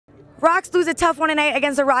Rocks lose a tough one tonight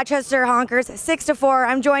against the Rochester Honkers, 6-4.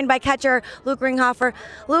 I'm joined by catcher Luke Ringhofer.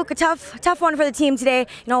 Luke, a tough one for the team today. You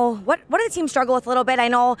know, what did the team struggle with a little bit? I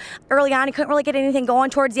know early on you couldn't really get anything going.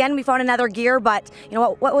 Towards the end, we found another gear, but you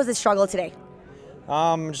know, what was the struggle today?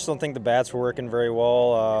 Just don't think the bats were working very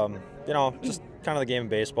well. You know, just kind of the game of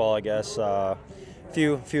baseball, I guess.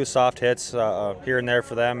 Few soft hits here and there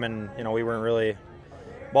for them, and you know,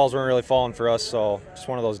 balls weren't really falling for us. So just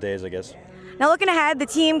one of those days, I guess. Now looking ahead, the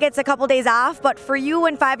team gets a couple days off, but for you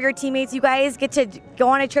and 5 of your teammates, you guys get to go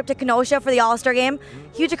on a trip to Kenosha for the All-Star Game.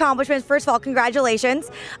 Huge accomplishments. First of all,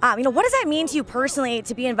 congratulations. You know, what does that mean to you personally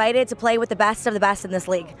to be invited to play with the best of the best in this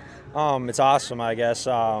league? It's awesome, I guess.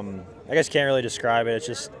 I guess can't really describe it. It's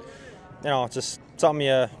just, you know, it's just something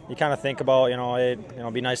you kind of think about. You know,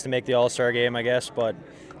 it'd be nice to make the All-Star Game, I guess, but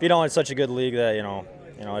if you don't, it's such a good league that you know,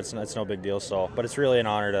 it's no big deal. So, but it's really an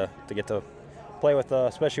honor to get to play with,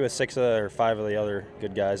 especially with 6 or 5 of the other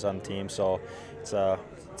good guys on the team. So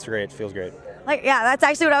it's great. It feels great. Yeah, that's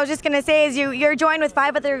actually what I was just going to say is you're joined with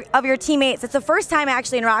 5 of your teammates. It's the first time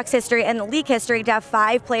actually in Rocks history and league history to have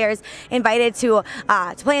 5 players invited to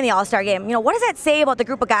play in the All-Star Game. You know, what does that say about the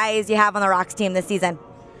group of guys you have on the Rocks team this season?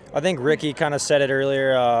 I think Ricky kind of said it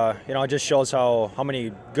earlier. You know, it just shows how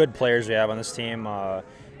many good players we have on this team.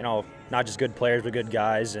 You know, not just good players, but good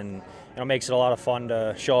guys, and you know, makes it a lot of fun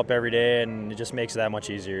to show up every day, and it just makes it that much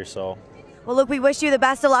easier. So. Well, Luke, we wish you the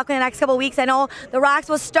best of luck in the next couple of weeks. I know the Rocks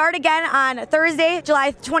will start again on Thursday,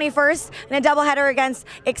 July 21st, in a doubleheader against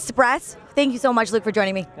Express. Thank you so much, Luke, for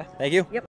joining me. Yeah, thank you. Yep.